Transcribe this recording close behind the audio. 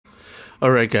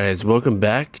Alright guys, welcome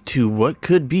back to what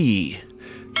could be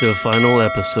the final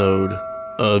episode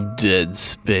of Dead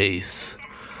Space.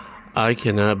 I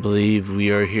cannot believe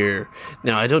we are here.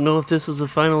 Now, I don't know if this is the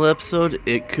final episode.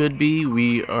 It could be.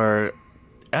 We are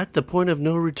at the point of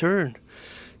no return.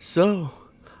 So,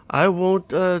 I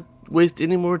won't waste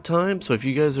any more time. So if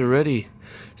you guys are ready,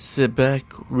 sit back,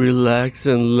 relax,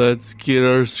 and let's get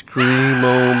our scream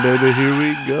on, baby. Here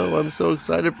we go. I'm so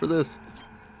excited for this.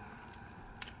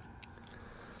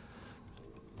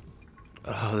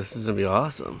 Oh, this is going to be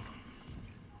awesome.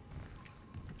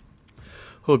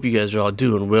 Hope you guys are all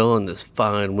doing well on this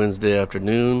fine Wednesday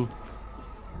afternoon.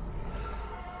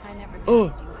 I never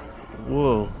doubted you, Isaac.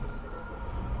 Whoa.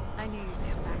 I knew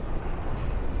you'd come back for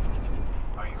me.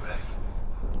 Are you ready?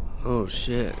 Oh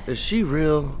shit. Is she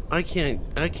real? I can't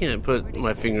put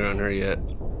my finger on her yet.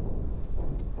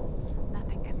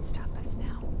 Nothing can stop us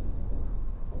now.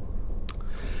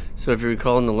 So if you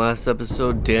recall in the last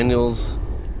episode, Daniels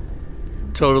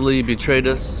totally betrayed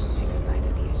us. Say goodbye to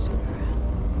the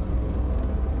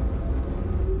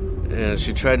Ashura. And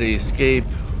she tried to escape.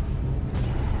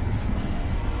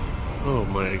 Oh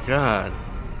my god.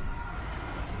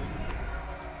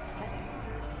 Steady.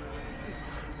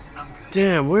 I'm good.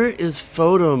 Damn, where is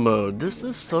photo mode? This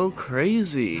is so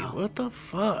crazy. What the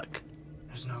fuck?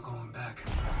 There's no going back.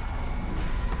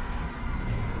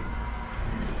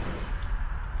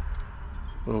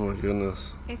 Oh my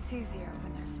goodness. It's easier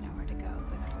when there's nowhere to go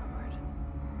but forward.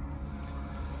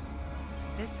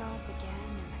 This all began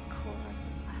in the core of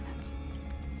the planet.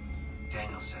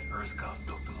 Daniel said EarthGov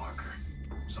built the marker.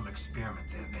 Some experiment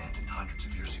they abandoned hundreds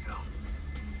of years ago.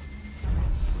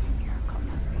 The miracle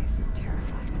must be as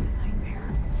terrifying as a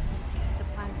nightmare. The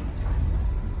planet is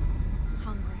restless,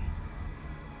 hungry.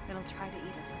 It'll try to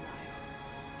eat us alive.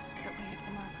 But we have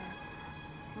the marker.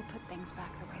 We'll put things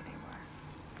back the way they were.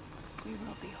 We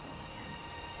will be whole again.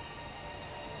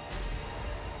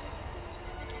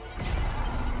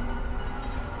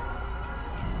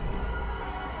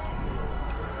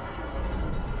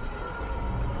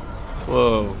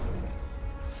 Whoa.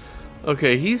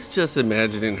 Okay, he's just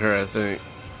imagining her, I think.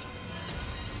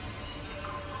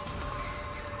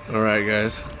 Alright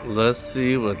guys, let's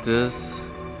see what this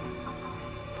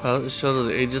pilot shuttle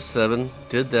to Aegis 7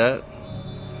 did that.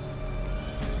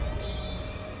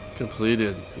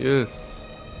 Completed. Yes.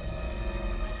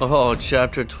 Oh,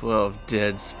 chapter 12,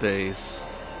 Dead Space.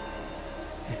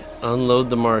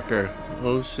 Unload the marker.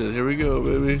 Oh shit, here we go,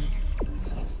 baby.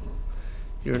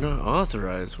 You're not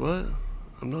authorized. What?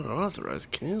 I'm not authorized.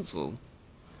 Canceled.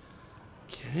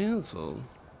 Canceled.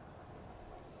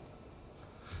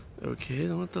 Okay,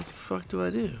 then what the fuck do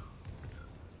I do?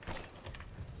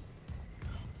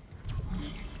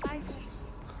 Isaac,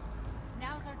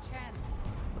 now's our chance.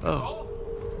 Oh.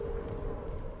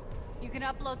 You can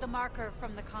upload the marker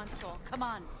from the console. Come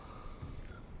on.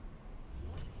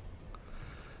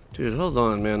 Dude, hold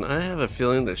on, man. I have a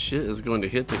feeling that shit is going to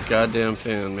hit the goddamn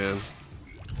fan, man.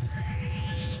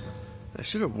 I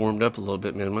should have warmed up a little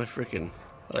bit, man. My freaking...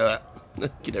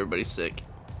 get everybody sick.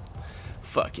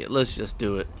 Fuck it. Let's just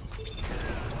do it.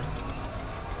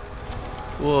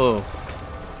 Whoa.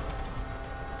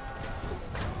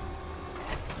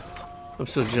 I'm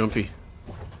so jumpy.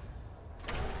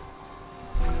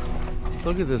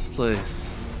 Look at this place.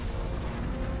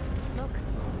 Look.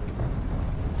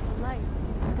 The light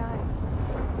in the sky.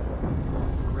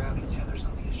 Gravity tethers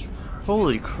on the issue.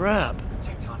 Holy crap. The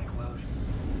tectonic load.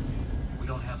 We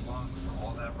don't have long before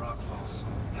all that rock falls.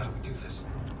 How do we do this?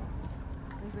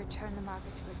 We return the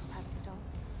marker to its pedestal.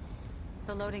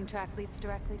 The loading track leads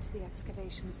directly to the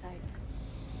excavation site.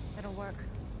 It'll work.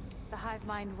 The hive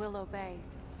mind will obey.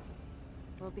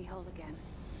 We'll be whole again.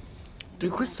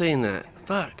 Dude, quit saying that.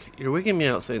 Fuck. You're wigging me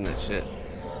out saying that shit.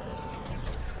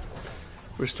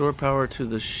 Restore power to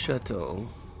the shuttle.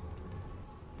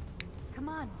 Come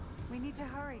on. We need to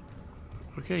hurry.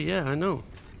 Okay, yeah, I know.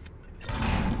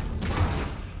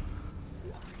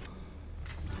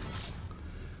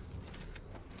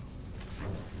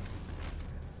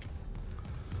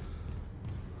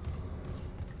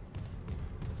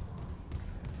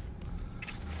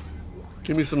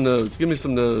 Give me some nodes. Give me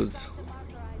some nodes.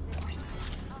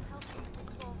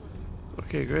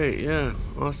 Okay, great. Yeah,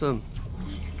 awesome.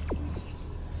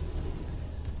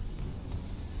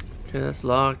 Okay, that's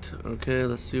locked. Okay,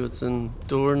 let's see what's in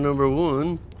door number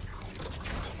 1.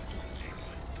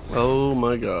 Oh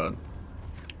my god.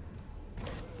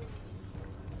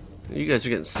 You guys are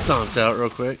getting stomped out real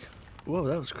quick. Whoa,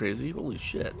 that was crazy. Holy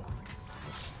shit.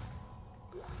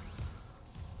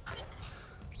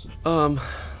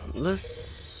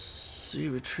 Let's see,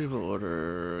 retrieval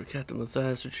order. Captain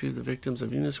Matthias retrieved the victims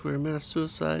of Union Square mass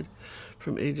suicide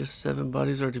from Aegis 7.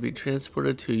 Bodies are to be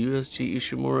transported to USG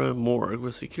Ishimura morgue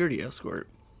with security escort.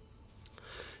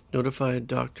 Notified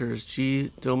doctors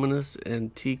G. Dominus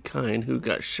and T. Kine, who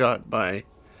got shot in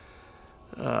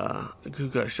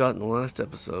the last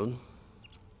episode.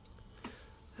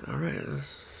 Alright,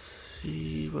 let's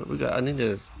see what we got. I need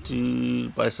to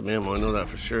buy some ammo, I know that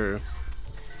for sure.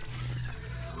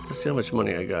 Let's see how much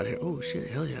money I got here. Oh shit,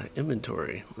 hell yeah,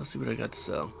 inventory. Let's see what I got to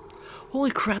sell. Holy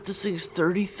crap, this thing's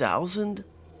 30,000?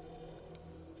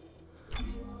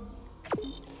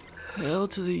 Hell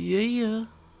to the yeah.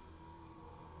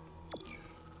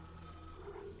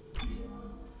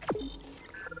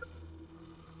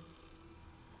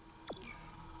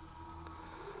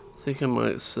 I think I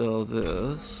might sell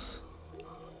this.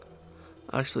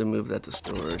 Actually move that to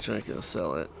storage. I can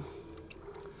sell it.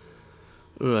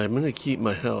 Ooh, I'm gonna keep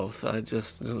my health.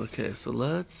 Okay, so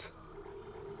let's...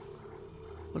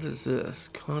 What is this?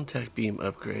 Contact beam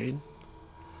upgrade.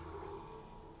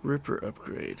 Ripper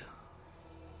upgrade.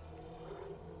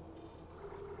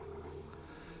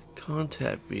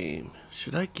 Contact beam.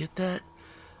 Should I get that?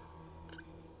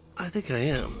 I think I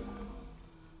am.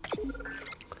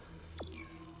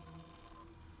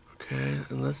 Okay,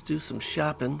 and let's do some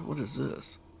shopping. What is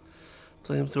this?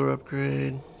 Flamethrower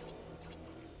upgrade.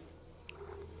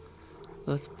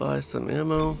 Let's buy some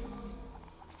ammo.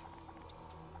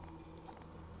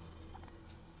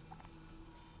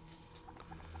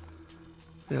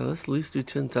 Yeah, let's at least do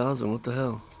 10,000. What the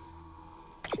hell?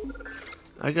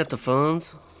 I got the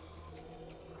funds.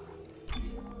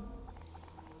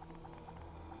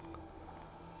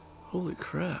 Holy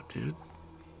crap, dude.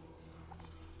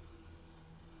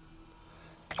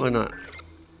 Why not?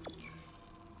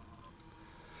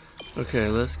 Okay,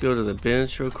 let's go to the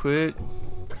bench real quick.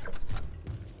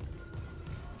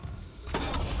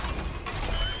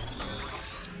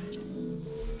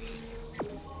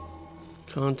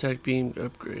 Contact beam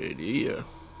upgrade, yeah.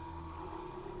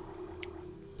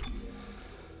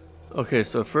 Okay,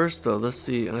 so first though, let's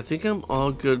see. I think I'm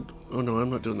all good. Oh no, I'm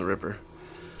not doing the Ripper.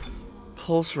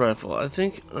 Pulse rifle, I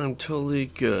think I'm totally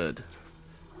good.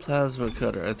 Plasma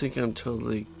cutter, I think I'm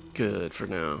totally good for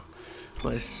now.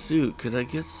 My suit, could I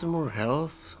get some more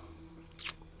health?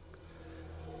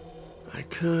 I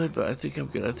could, but I think I'm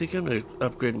good. I think I'm gonna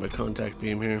upgrade my contact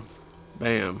beam here.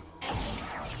 Bam.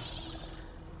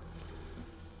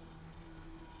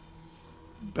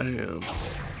 Bam.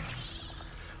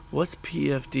 What's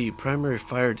PFD? Primary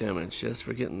fire damage. Yes,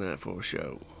 we're getting that for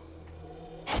show.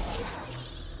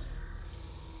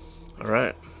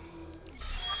 Alright.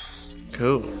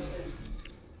 Cool.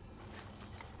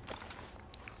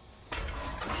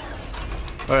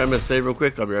 Alright, I'm gonna save real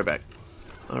quick. I'll be right back.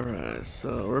 Alright,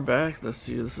 so we're back. Let's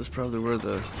see. This is probably where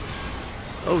the...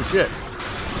 Oh, shit.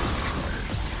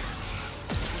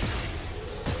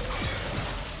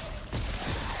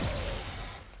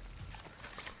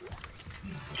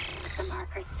 The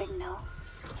marker signal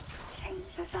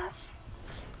changes us,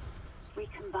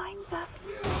 recombines us,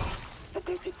 but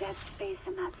there's a dead space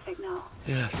in that signal.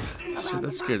 Yes. Shit,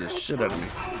 that scared the shit out of me.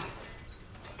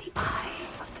 The eye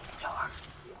of the storm.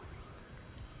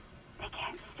 They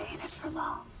can't stay in it for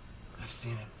long. I've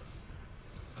seen it.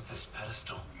 What's this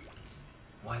pedestal?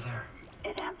 Why there?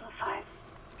 It amplifies.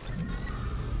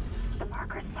 The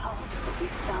marker's pulse will be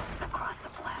felt across the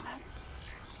planet.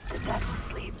 The dead will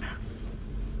sleep,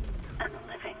 and the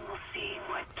living will see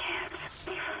what can't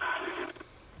be forgotten.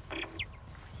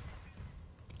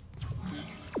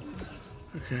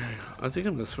 Okay, I think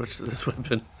I'm gonna switch to this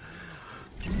weapon.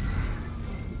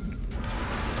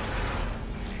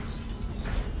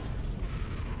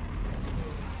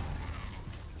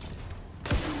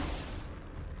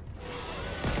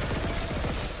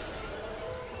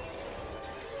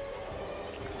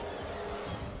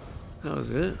 That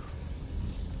was it.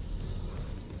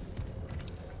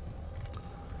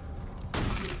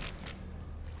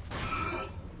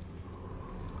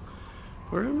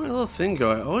 Where did my little thing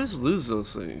go? I always lose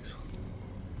those things.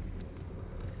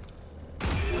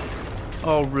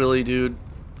 Oh, really, dude?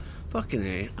 Fucking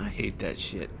A. I hate that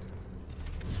shit.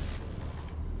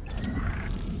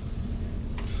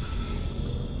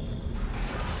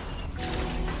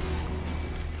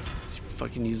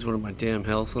 Fucking use one of my damn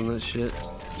healths on that shit.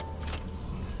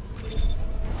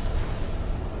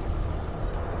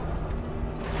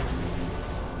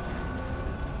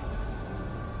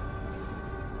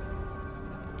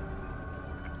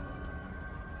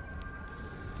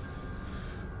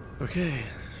 Okay,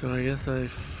 so I guess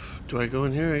do I go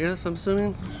in here, I guess, I'm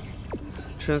assuming?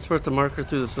 Transport the marker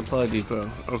through the supply depot.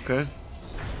 Okay.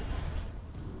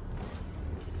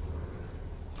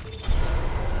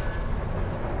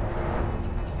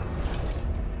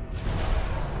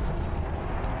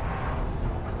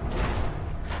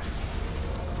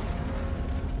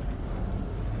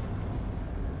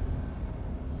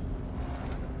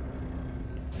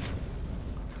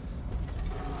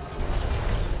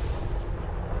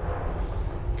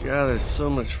 God, there's so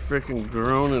much freaking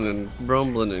groaning and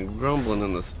rumbling and grumbling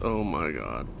in this. Oh my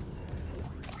god.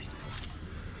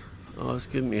 Oh, it's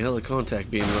giving me hella contact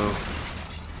beam though.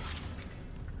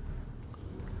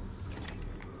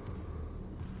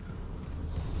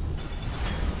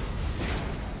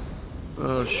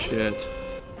 Oh shit.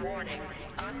 Warning,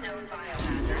 unknown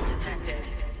biohazard detected.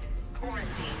 Quarantine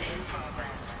in progress.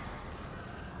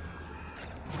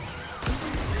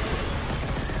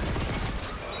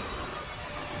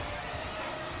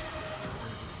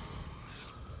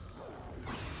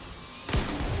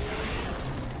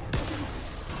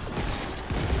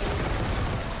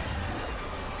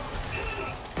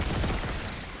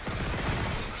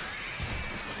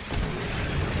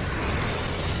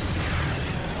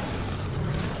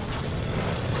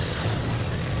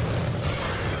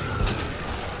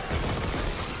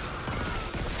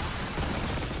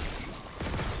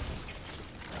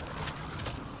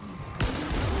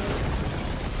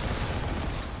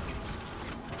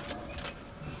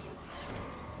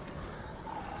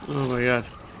 Oh my god.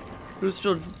 Who's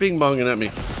still bing bonging at me?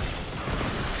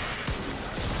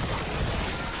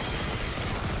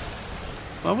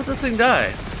 Why would this thing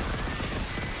die?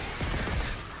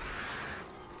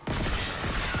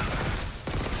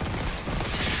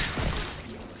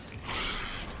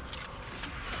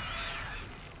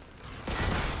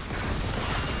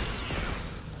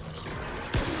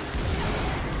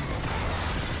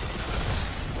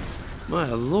 My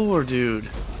lord, dude.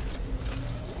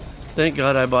 Thank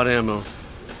God I bought ammo.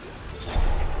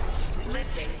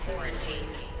 Lifting quarantine.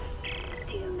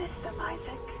 Do you miss them,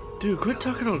 Isaac? Dude, quit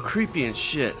talking all creepy and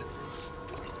shit.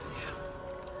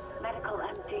 Medical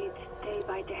emptied day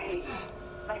by day.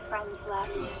 My friends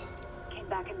left, came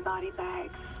back in body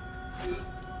bags.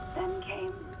 Then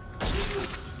came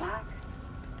back.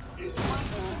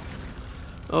 Wonder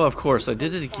Oh, of course, I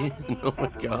did it again. sanity Oh if my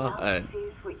everyone else god.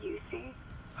 sees what you see.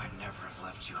 I'd never have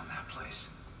left you in that place.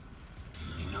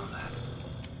 You know that.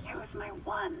 It was my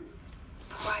one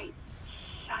bright,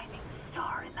 shining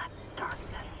star in that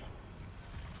darkness.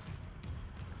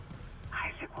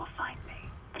 Isaac will find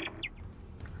me.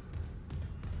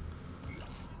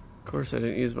 Of course, I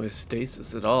didn't use my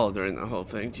stasis at all during the whole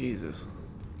thing. Jesus.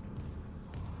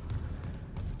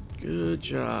 Good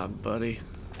job, buddy.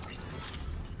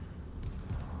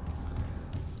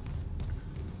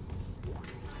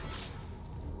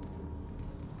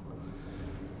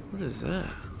 What is that?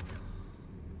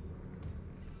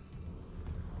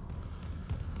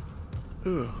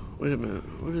 Ooh, wait a minute.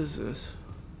 What is this?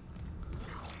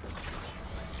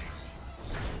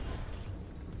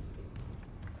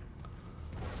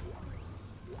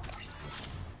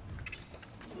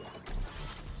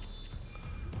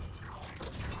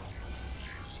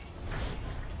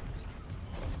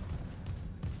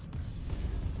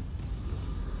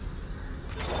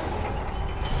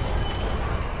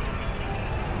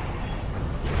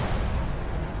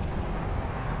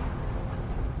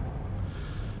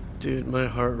 Dude, my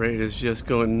heart rate is just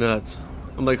going nuts.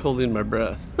 I'm like holding my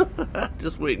breath.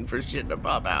 Just waiting for shit to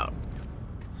pop out.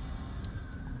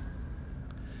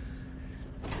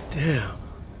 Damn.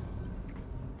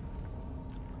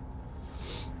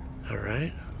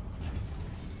 Alright.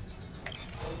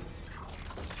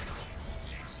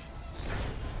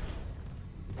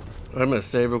 I'm gonna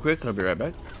save real quick. I'll be right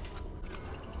back.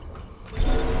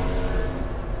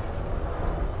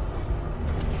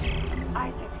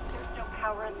 Isaac, there's no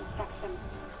power in the section.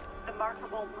 The marker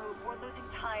won't move. We're losing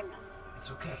time.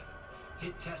 It's okay.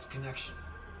 Hit test connection.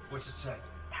 What's it say?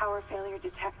 Power failure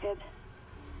detected.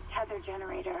 Tether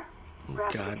generator. Oh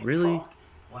Gravity god, really? control.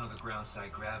 One of the ground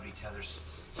side gravity tethers.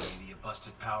 Maybe a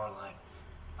busted power line.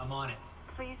 I'm on it.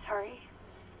 Please hurry.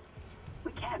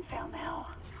 We can't fail now.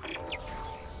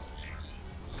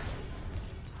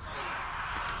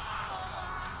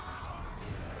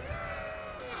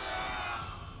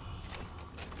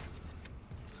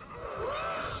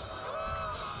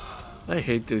 I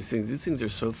hate those things. These things are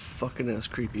so fucking ass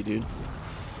creepy, dude.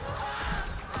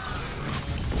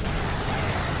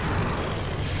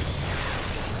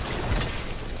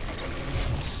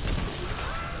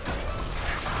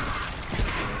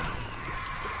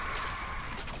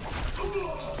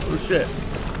 Oh shit.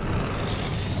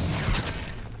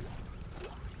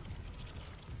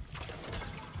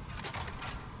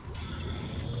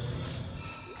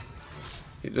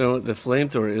 You know, the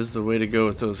flamethrower is the way to go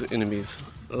with those enemies.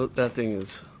 Oh, that thing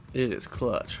is, it is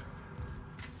clutch.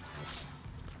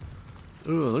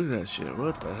 Ooh, look at that shit.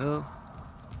 What the hell?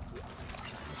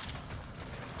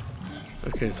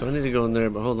 Okay, so I need to go in there,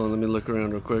 but hold on, let me look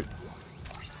around real quick.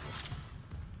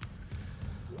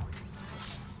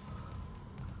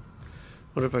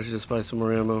 What if I should just buy some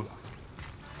more ammo?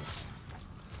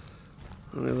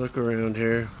 Let me look around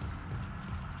here.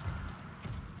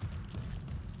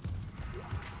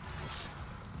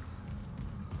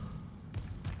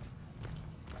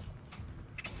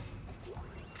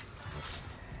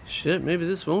 Shit, maybe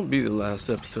this won't be the last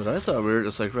episode. I thought we were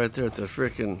just like right there at the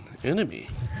frickin' enemy.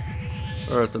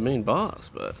 Or at the main boss,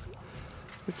 but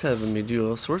it's having me do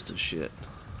all sorts of shit.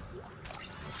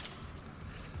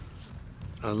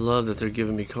 I love that they're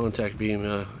giving me contact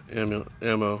beam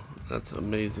ammo. That's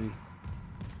amazing.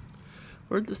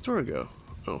 Where'd the store go?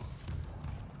 Oh.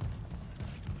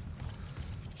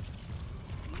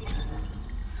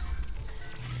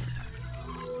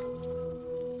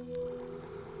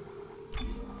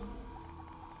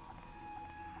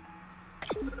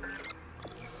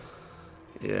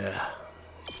 Yeah.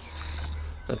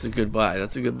 That's a good buy.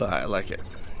 That's a good buy. I like it.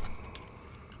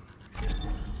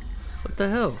 What the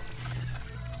hell?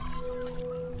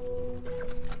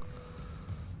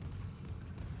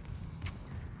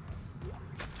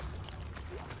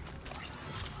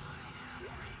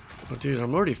 Oh, dude,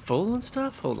 I'm already full and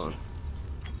stuff? Hold on.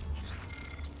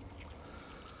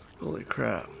 Holy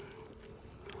crap.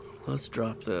 Let's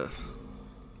drop this.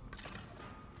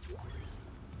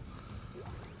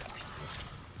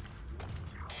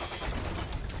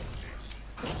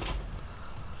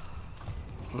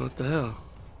 What the hell?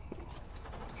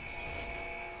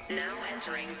 Now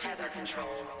entering tether control.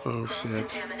 Oh shit.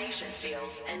 Contamination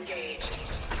fields engaged.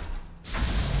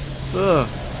 Ugh.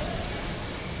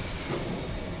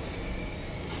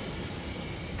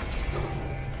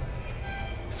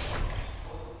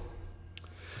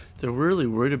 They're really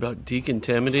worried about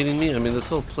decontaminating me? I mean, this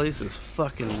whole place is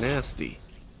fucking nasty.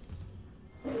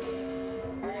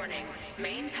 Warning,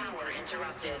 main power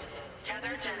interrupted.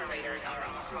 Tether generators are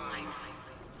offline.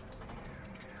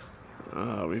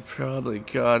 Oh, we probably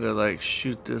gotta, like,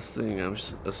 shoot this thing, I'm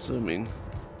assuming.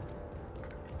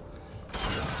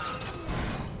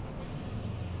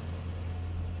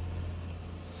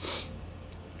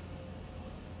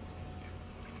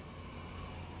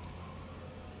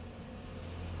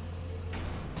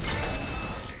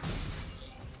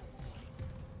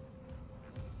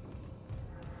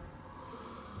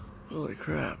 Holy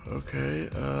crap, okay,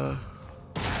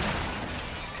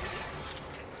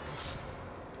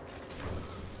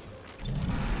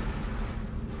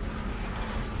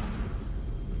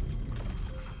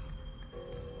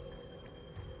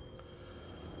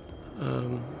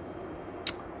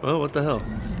 well, what the hell?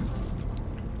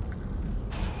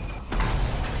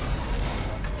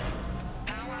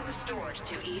 Power restored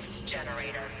to east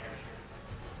generator.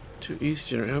 To east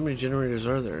generator, how many generators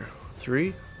are there?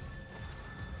 3?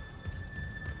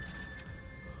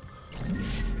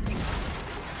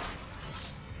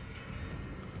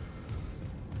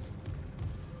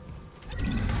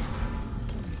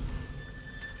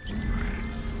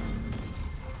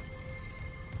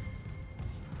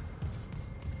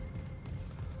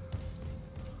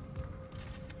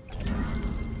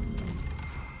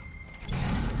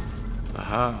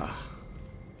 Aha.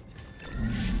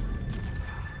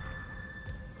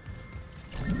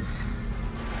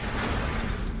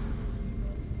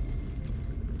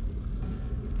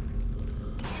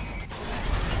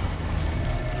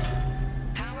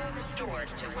 Power restored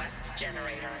to west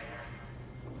generator.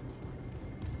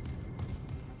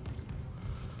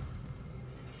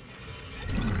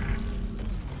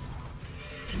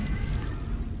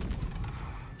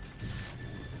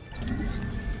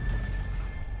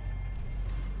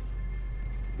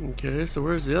 Okay, so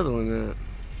where's the other one at?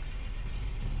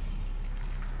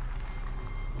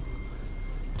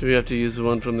 Do we have to use the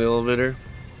one from the elevator?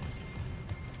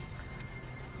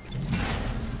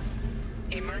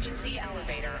 Emergency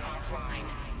elevator offline.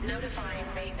 Notifying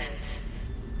maintenance.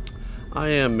 I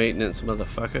am maintenance,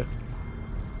 motherfucker.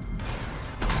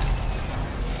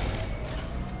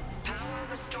 Power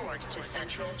restored to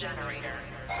central generator.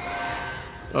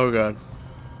 Oh god.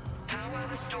 Power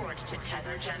restored to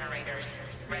tether generators.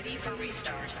 Ready for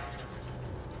restart.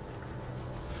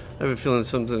 I have a feeling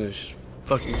something is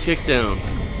fucking kicked down.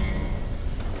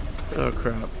 Oh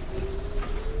crap.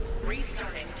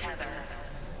 Restarting tether.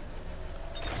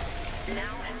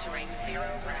 Now entering zero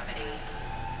gravity.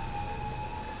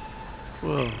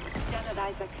 Whoa. Lieutenant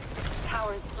Isaac,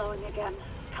 power is slowing again.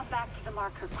 Come back to the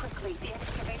marker quickly. The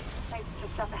excavation site's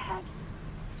just up ahead.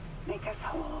 Make us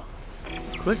whole.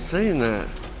 Quit saying that.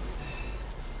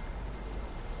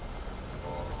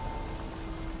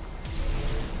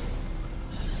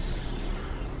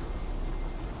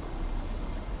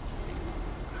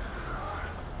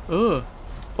 Ugh.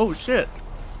 Oh shit.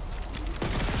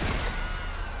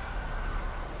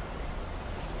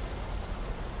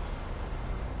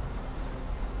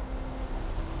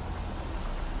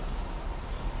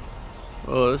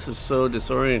 Oh, this is so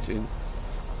disorienting.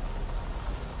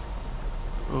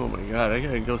 Oh my god, I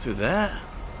gotta go through that?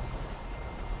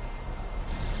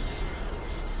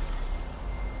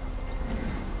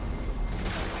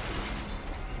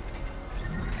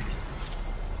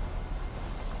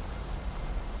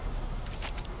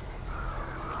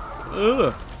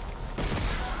 Ugh.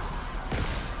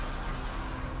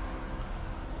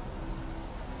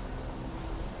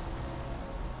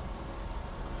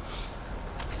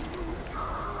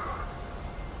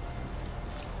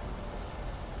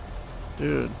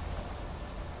 Dude.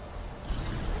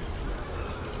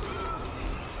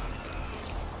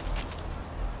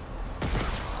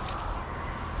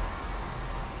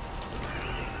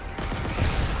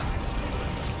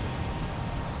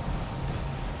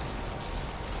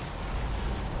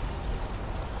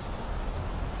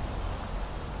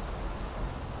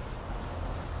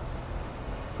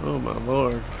 Oh my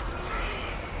lord.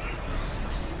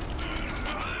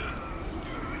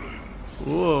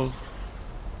 Whoa.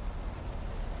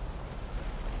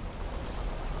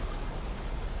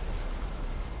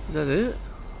 Is that it?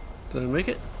 Did I make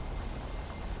it?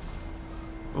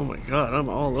 Oh my god, I'm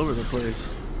all over the place.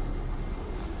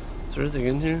 Is there anything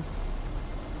in here?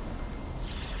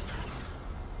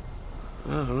 I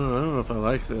don't know if I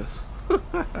like this.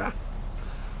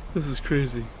 This is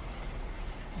crazy.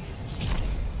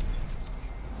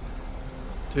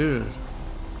 Dude.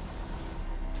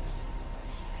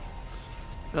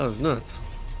 That was nuts.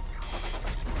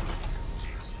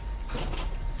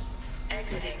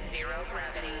 Exiting zero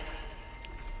gravity.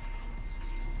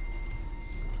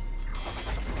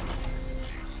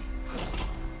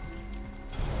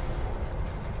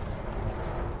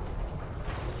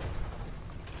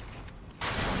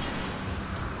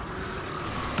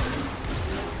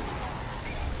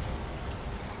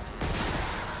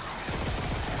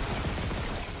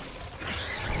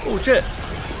 Oh shit!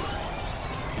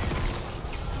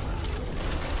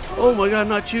 Oh my god,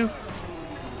 not you!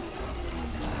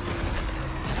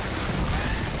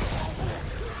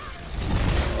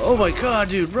 Oh my god,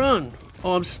 dude, run!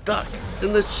 Oh, I'm stuck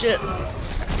in this shit.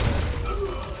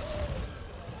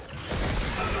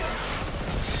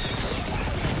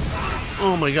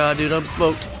 Oh my god, dude, I'm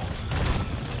smoked.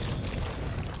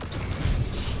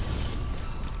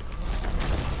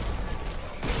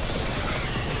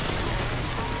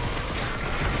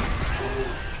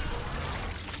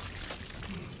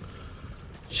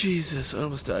 Jesus, I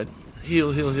almost died.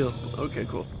 Heal, heal, heal. Okay,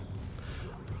 cool.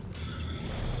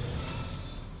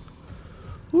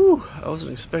 Whew, I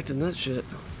wasn't expecting that shit.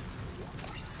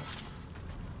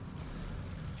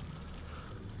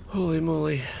 Holy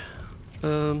moly.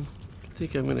 I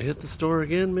think I'm gonna hit the store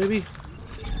again, maybe?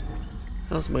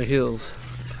 How's my heals?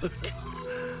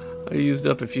 I used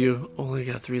up a few. Only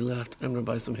got 3 left. I'm gonna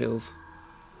buy some heals.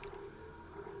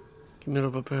 Give me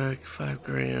a pack, 5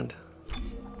 grand.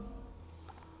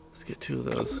 Let's get 2 of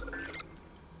those.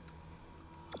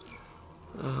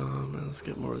 Let's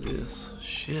get more of this.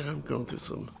 Shit, I'm going through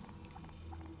some.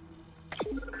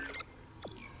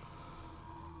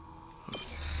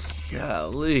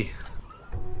 Golly.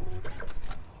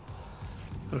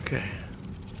 Okay.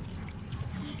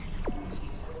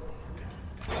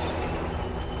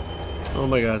 Oh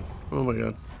my god. Oh my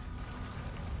god.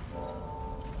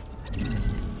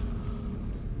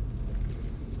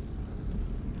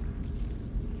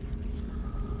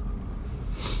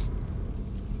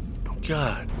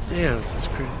 God damn, this is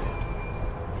crazy.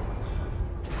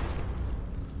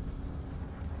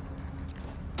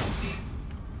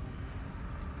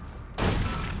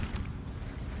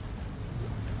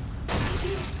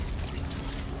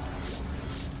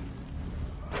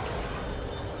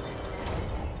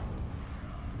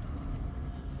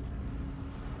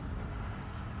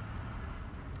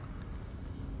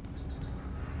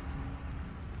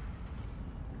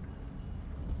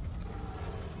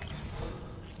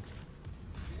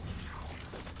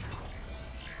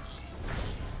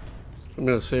 I'm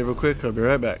gonna save real quick, I'll be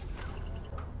right back.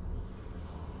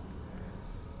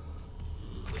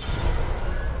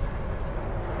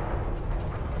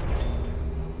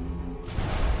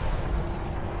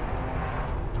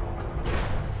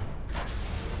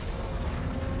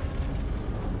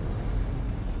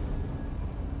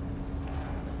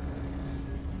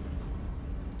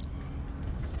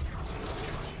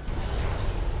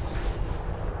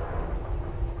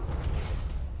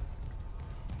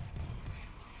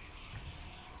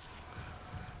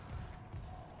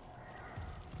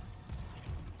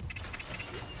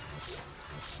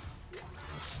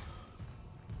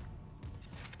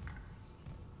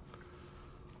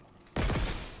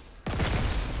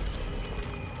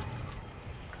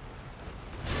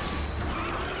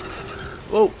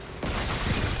 Whoa!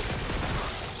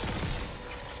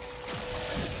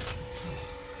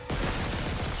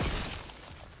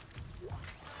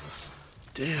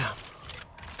 Damn.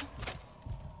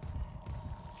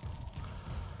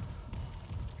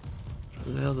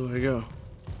 Where the hell do I go?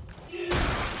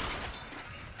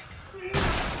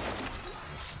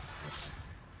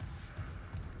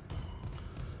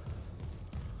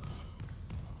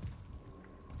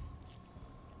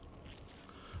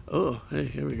 Oh, hey,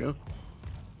 here we go.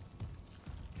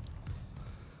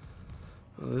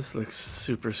 Oh, this looks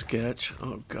super sketch.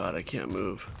 Oh god, I can't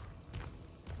move.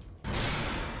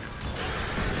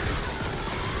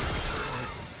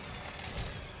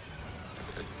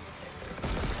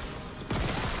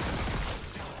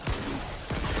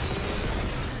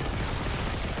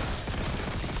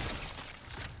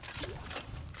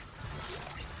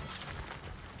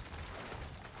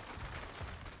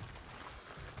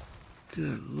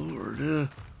 Good lord, yeah.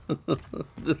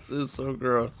 This is so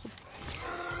gross.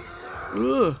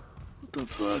 Ugh, what the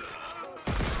fuck?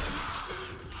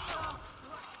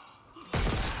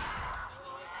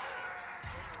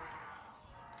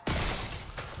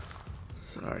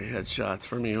 Sorry, headshots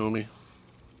for me, homie.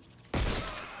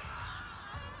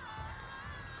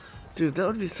 Dude, that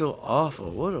would be so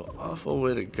awful. What an awful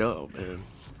way to go, man.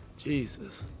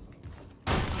 Jesus.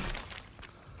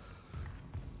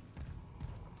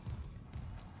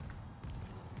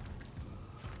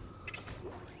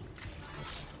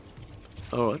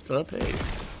 Oh, what's up? Hey.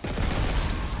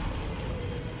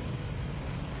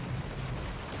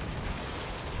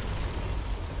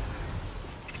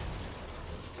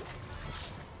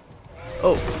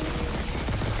 Oh.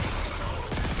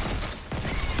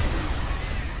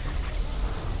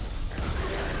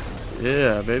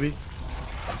 Yeah, baby.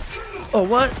 Oh,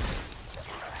 what?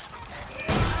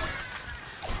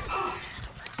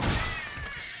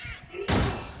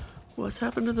 What's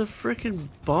happened to the frickin'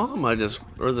 bomb or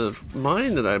the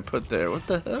mine that I put there? What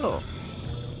the hell?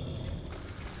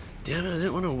 Damn it, I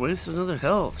didn't want to waste another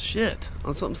health. Shit,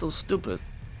 on something so stupid.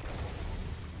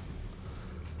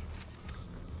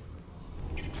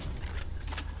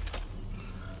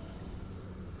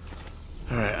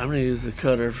 Alright, I'm gonna use the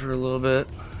cutter for a little bit.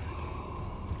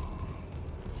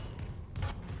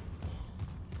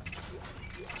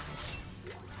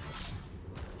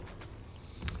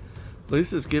 At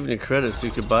least it's giving you credit so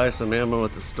you could buy some ammo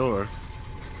at the store.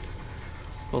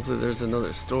 Hopefully there's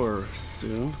another store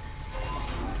soon.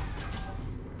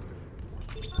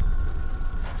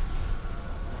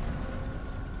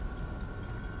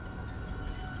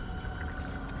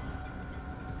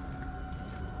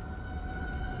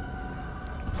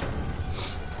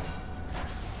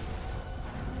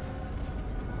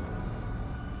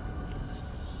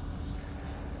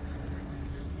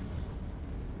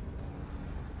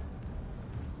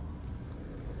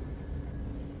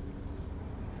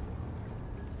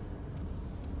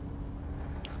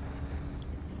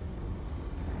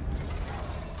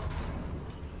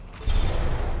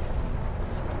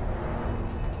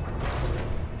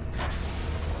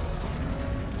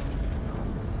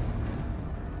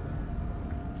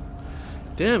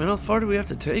 Damn, how far do we have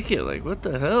to take it? Like, what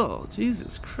the hell?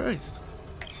 Jesus Christ.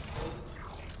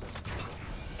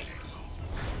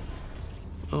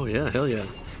 Oh yeah, hell yeah.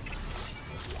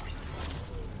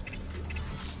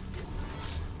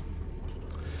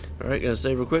 Alright, gonna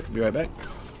save real quick, be right back.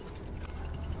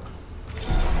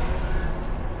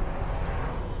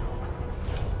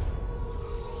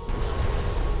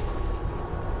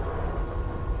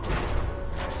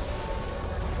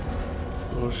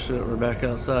 Oh shit, we're back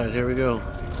outside. Here we go.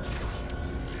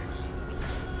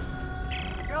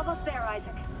 You're almost there,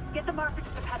 Isaac. Get the marker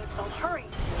to the pedestal. Hurry!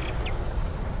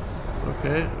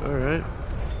 Okay, alright.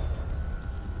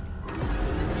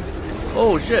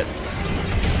 Oh shit!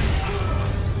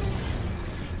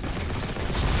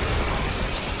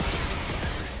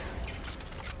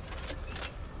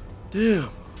 Damn.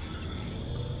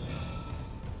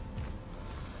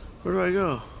 Where do I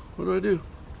go? What do I do?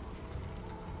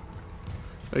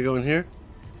 Do I go in here?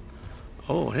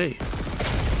 Oh, hey.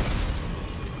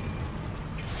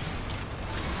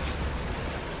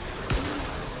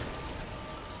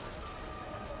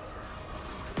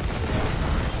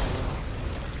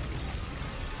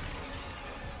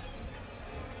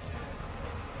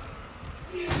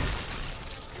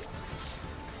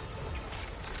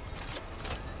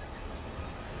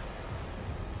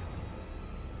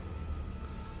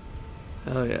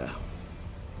 Oh yeah.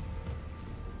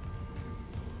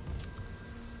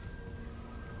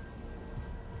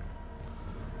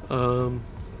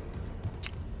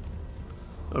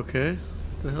 Okay.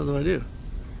 What the hell do I do?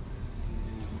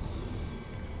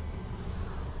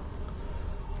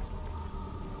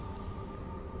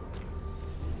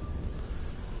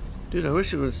 Dude, I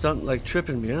wish it would stop like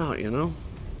tripping me out, you know?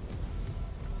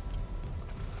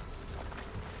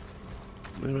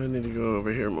 Maybe I need to go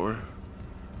over here more.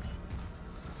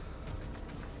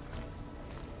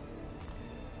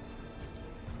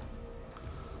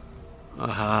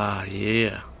 Aha,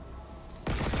 yeah.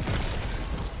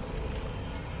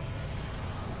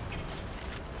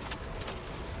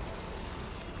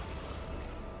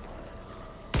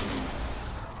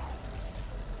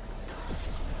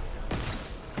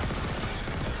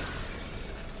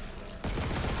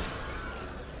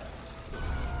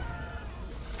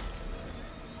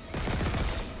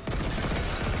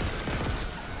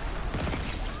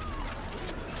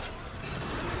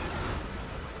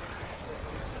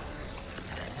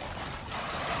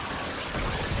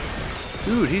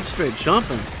 Dude, he's straight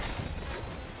jumping.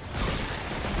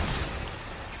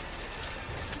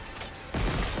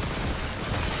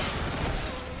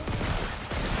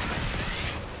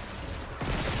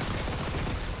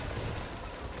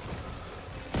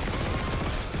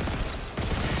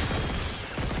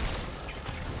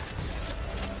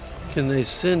 Can they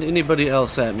send anybody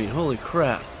else at me? Holy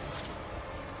crap.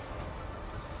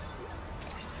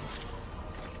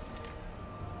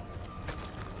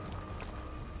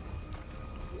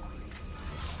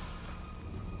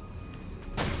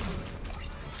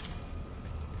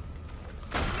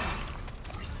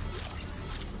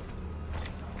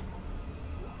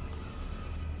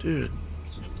 Dude.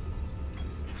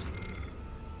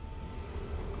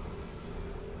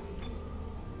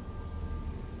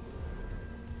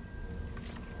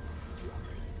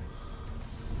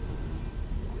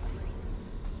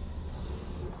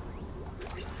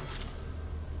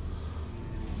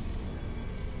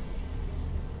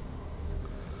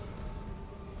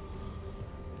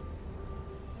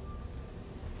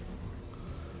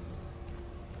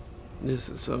 This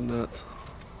is so nuts.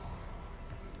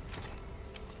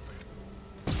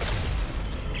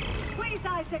 Please,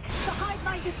 Isaac, the hive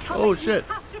mind is coming. Oh shit.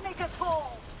 You have to make us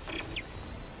whole.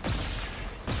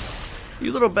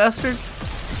 You little bastard.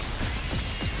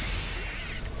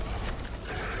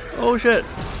 Oh shit.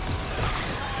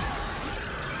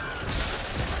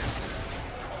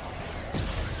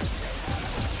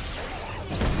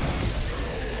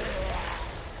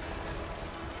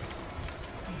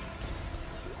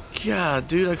 God,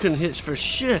 dude, I couldn't hit for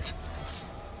shit.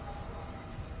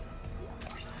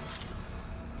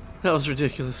 That was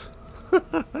ridiculous.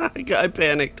 I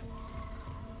panicked.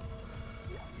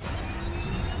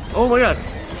 Oh my god.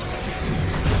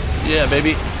 Yeah,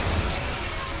 baby.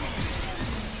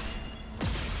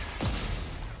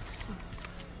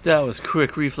 That was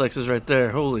quick reflexes right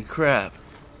there. Holy crap.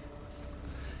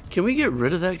 Can we get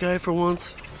rid of that guy for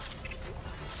once?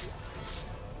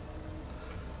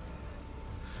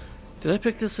 Did I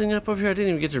pick this thing up over here? I didn't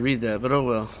even get to read that, but oh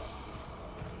well.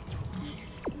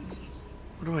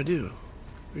 What do I do?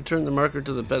 Return the marker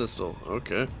to the pedestal.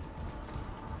 Okay.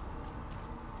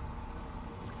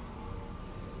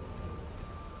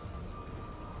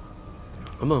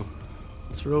 Come on.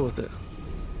 Let's roll with it.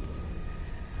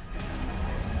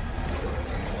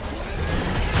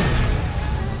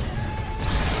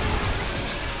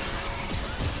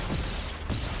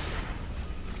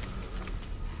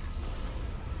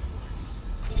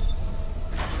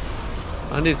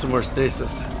 I need some more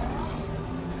stasis.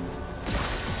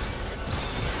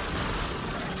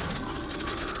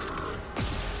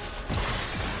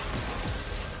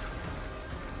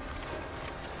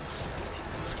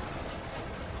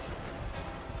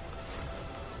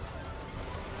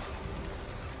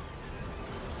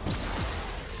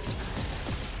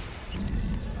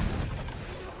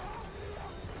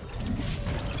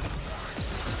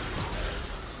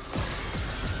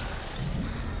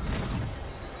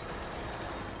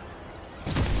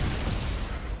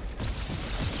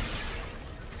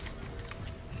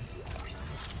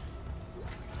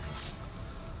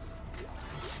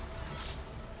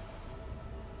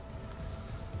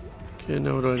 Okay,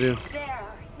 now what do I do? There.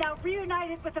 Now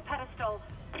reunited with the pedestal.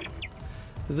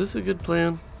 Is this a good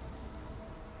plan?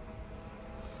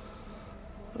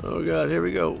 Oh god, here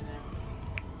we go.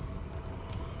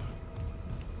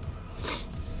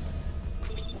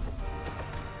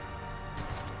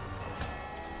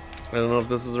 I don't know if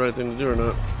this is the right thing to do or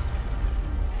not.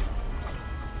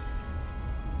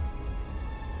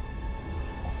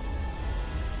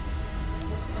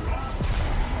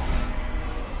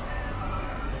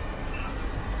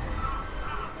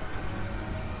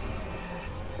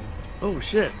 Oh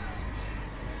shit.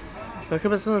 How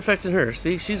come it's not affecting her?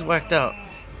 See, she's whacked out.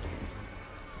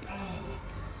 Thank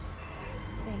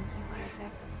you,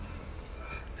 Isaac.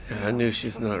 Yeah, I knew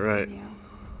she's not right.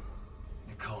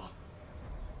 Nicole.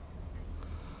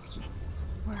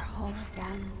 We're whole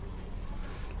again.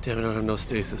 Damn, I don't have no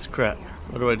stasis. Crap.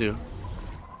 What do I do?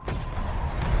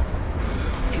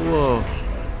 Whoa.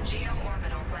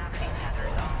 Geo-orbital gravity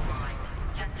tethers online.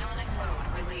 Tectonic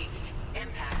load released.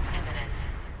 Impact imminent.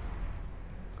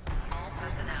 All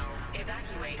personnel,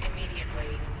 evacuate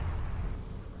immediately.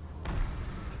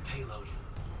 Payload.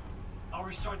 I'll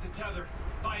restart the tether.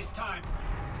 Buy us time.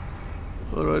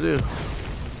 What do I do?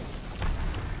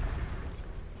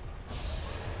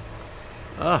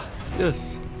 Ah,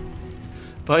 yes.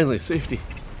 Finally, safety.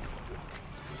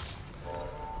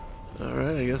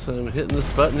 Alright, I guess I'm hitting this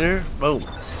button here. Boom.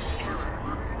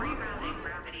 Rerouting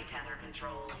gravity tether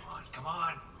controls. Come on, come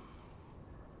on.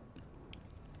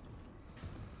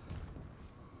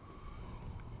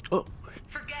 Oh,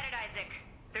 Forget it, Isaac.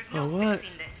 There's Oh, no what?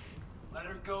 fixing this. Let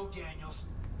her go, Daniels.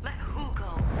 Let who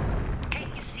go?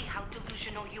 Can't you see how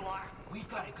delusional you are? We've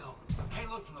got to go. The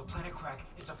payload from the planet crack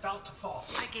is about to fall.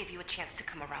 I gave you a chance to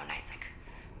come around, Isaac.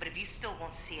 But if you still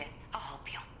won't see it, I'll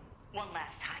help you. One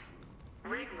last time.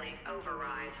 Rig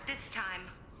override. This time,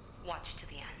 watch to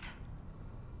the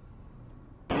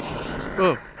end.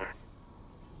 oh.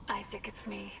 Isaac, it's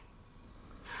me.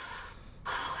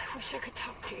 I wish I could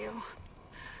talk to you.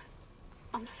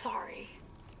 I'm sorry.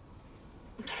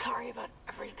 I'm sorry about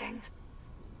everything.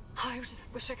 I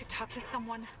just wish I could talk to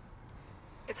someone.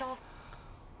 It's all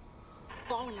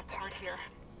falling apart here.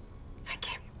 I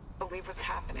can't believe what's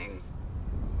happening.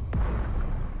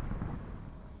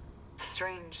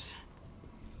 Strange.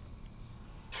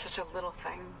 Such a little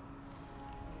thing.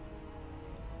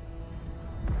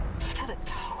 Just had a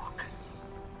talk.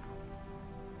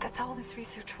 That's all this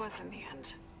research was in the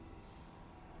end.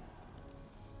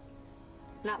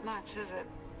 Not much, is it?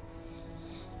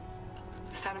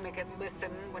 Just had to make it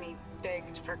listen when he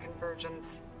begged for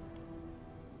convergence.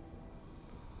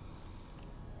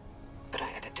 But I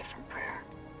had a different prayer.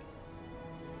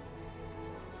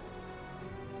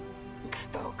 It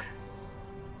spoke.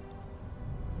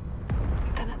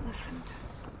 Then it listened.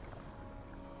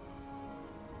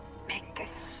 Make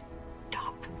this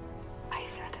stop, I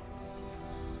said.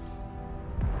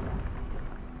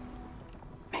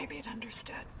 Maybe it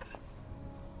understood, but...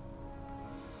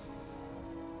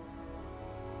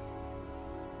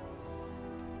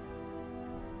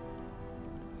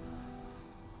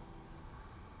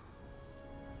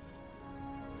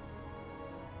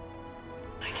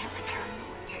 I can't return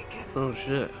what was taken. Oh,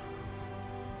 shit.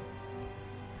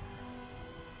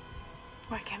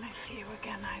 Why can't I see you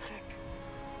again, Isaac?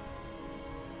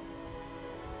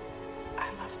 I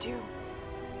loved you.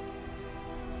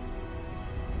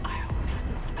 I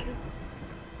always loved you.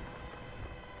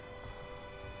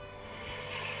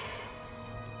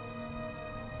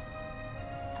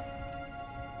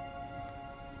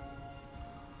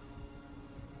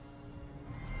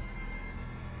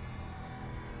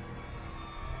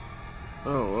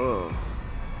 Oh, whoa.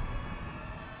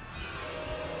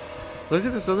 Look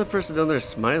at this other person down there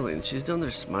smiling. She's down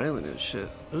there smiling and shit.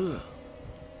 Ugh.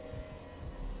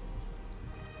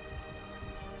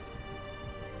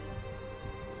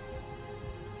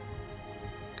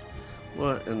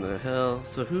 What in the hell?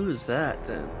 So who is that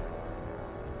then?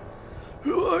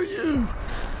 Who are you?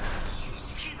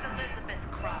 She's... She's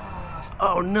Elizabeth Cross.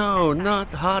 Oh no,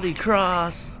 not Hottie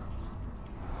Cross.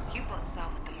 You both saw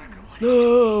what the marker wanted.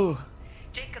 No.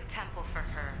 Jacob Temple for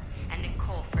her, and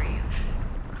Nicole for you.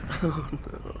 Oh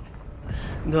no.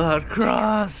 Not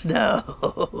Cross, no.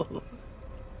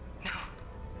 No.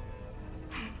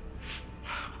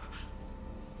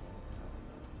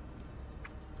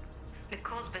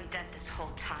 Nicole's been dead this whole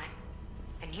time.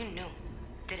 And you knew,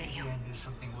 didn't you? Yeah, I knew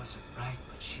something wasn't right,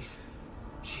 but she'd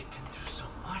been through so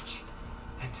much.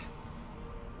 And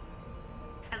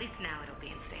At least now it'll be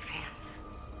in safe hands.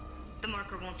 The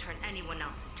marker won't turn anyone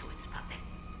else into its puppet.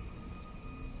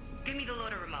 Give me the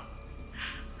loader remote.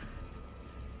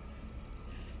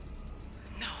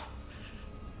 No.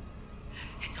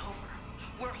 It's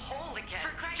over. We're whole again.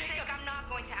 For Christ's sake, I'm not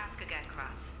going to ask again,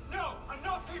 Cross. no,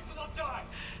 enough people have died.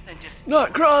 Then just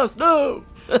Not Cross, no.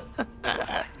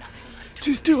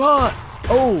 She's too hot.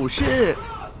 Oh shit.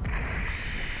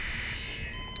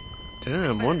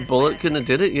 Damn, one bullet couldn't have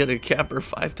did it. You had to cap her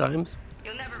 5 times.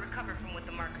 you'll never recover from what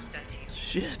the marker's done to you.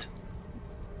 Shit.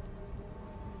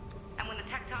 And when the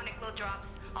tectonic load drops,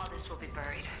 all this will be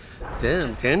buried.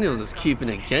 Damn, Daniels is keeping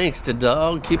it gangsta,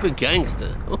 dog. Keep it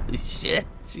gangsta. Holy shit.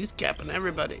 She's capping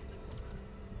everybody.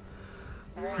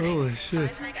 Warning. Holy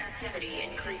shit. Seismic activity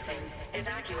increasing.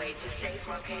 Evacuate to safe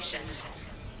locations.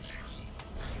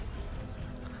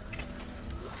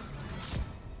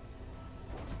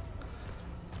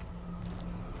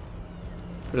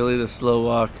 Really, the slow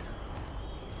walk.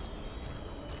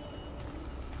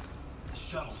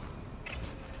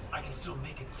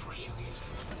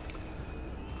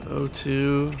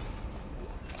 O2.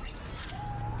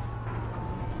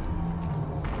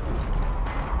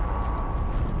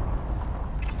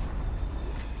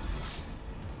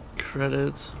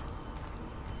 Credits.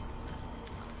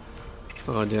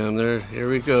 Oh, down there. Here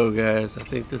we go, guys. I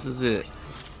think this is it.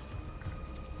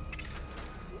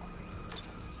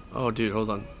 Oh, dude, hold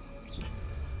on.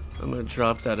 I'm gonna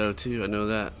drop that O2. I know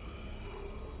that.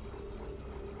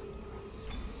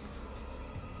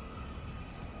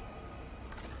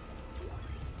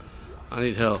 I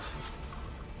need health.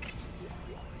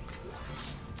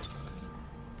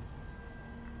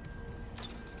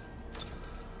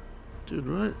 Dude,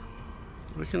 what?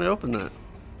 Where can I open that?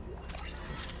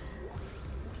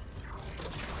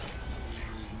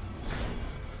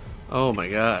 Oh my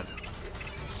god.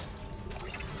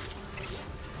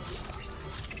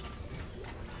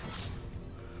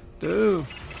 Dude.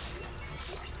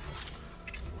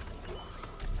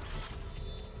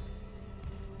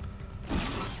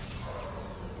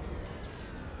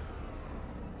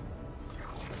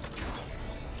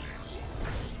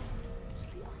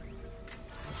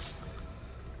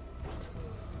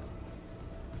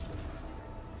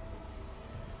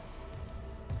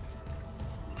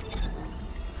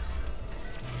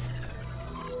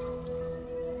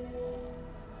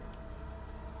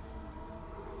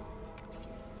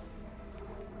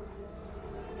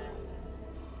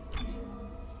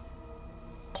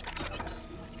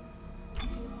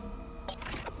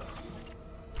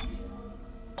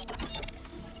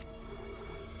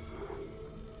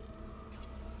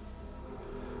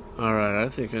 Alright, I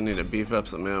think I need to beef up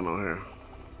some ammo here.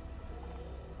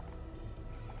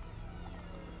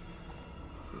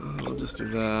 I'll just do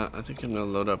that. I think I'm gonna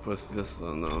load up with this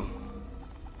one though.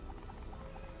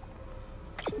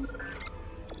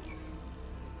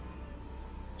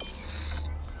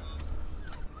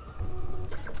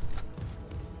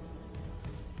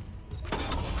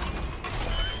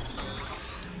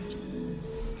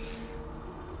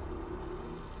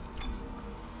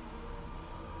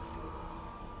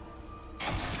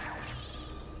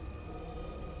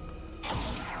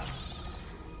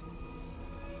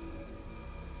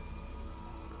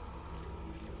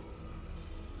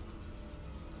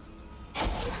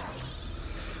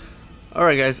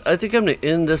 Alright guys, I think I'm going to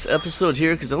end this episode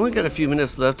here because I only got a few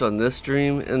minutes left on this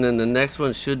stream, and then the next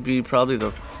one should be probably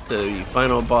the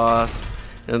final boss,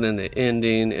 and then the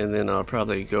ending, and then I'll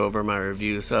probably go over my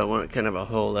review, so I want kind of a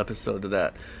whole episode of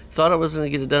that. Thought I was going to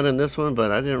get it done in this one,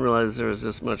 but I didn't realize there was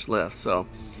this much left, so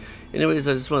anyways,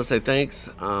 I just want to say thanks.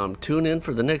 Tune in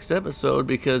for the next episode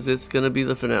because it's going to be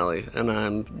the finale, and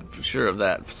I'm sure of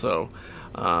that, so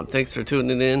thanks for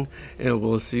tuning in, and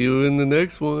we'll see you in the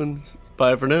next one.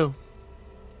 Bye for now.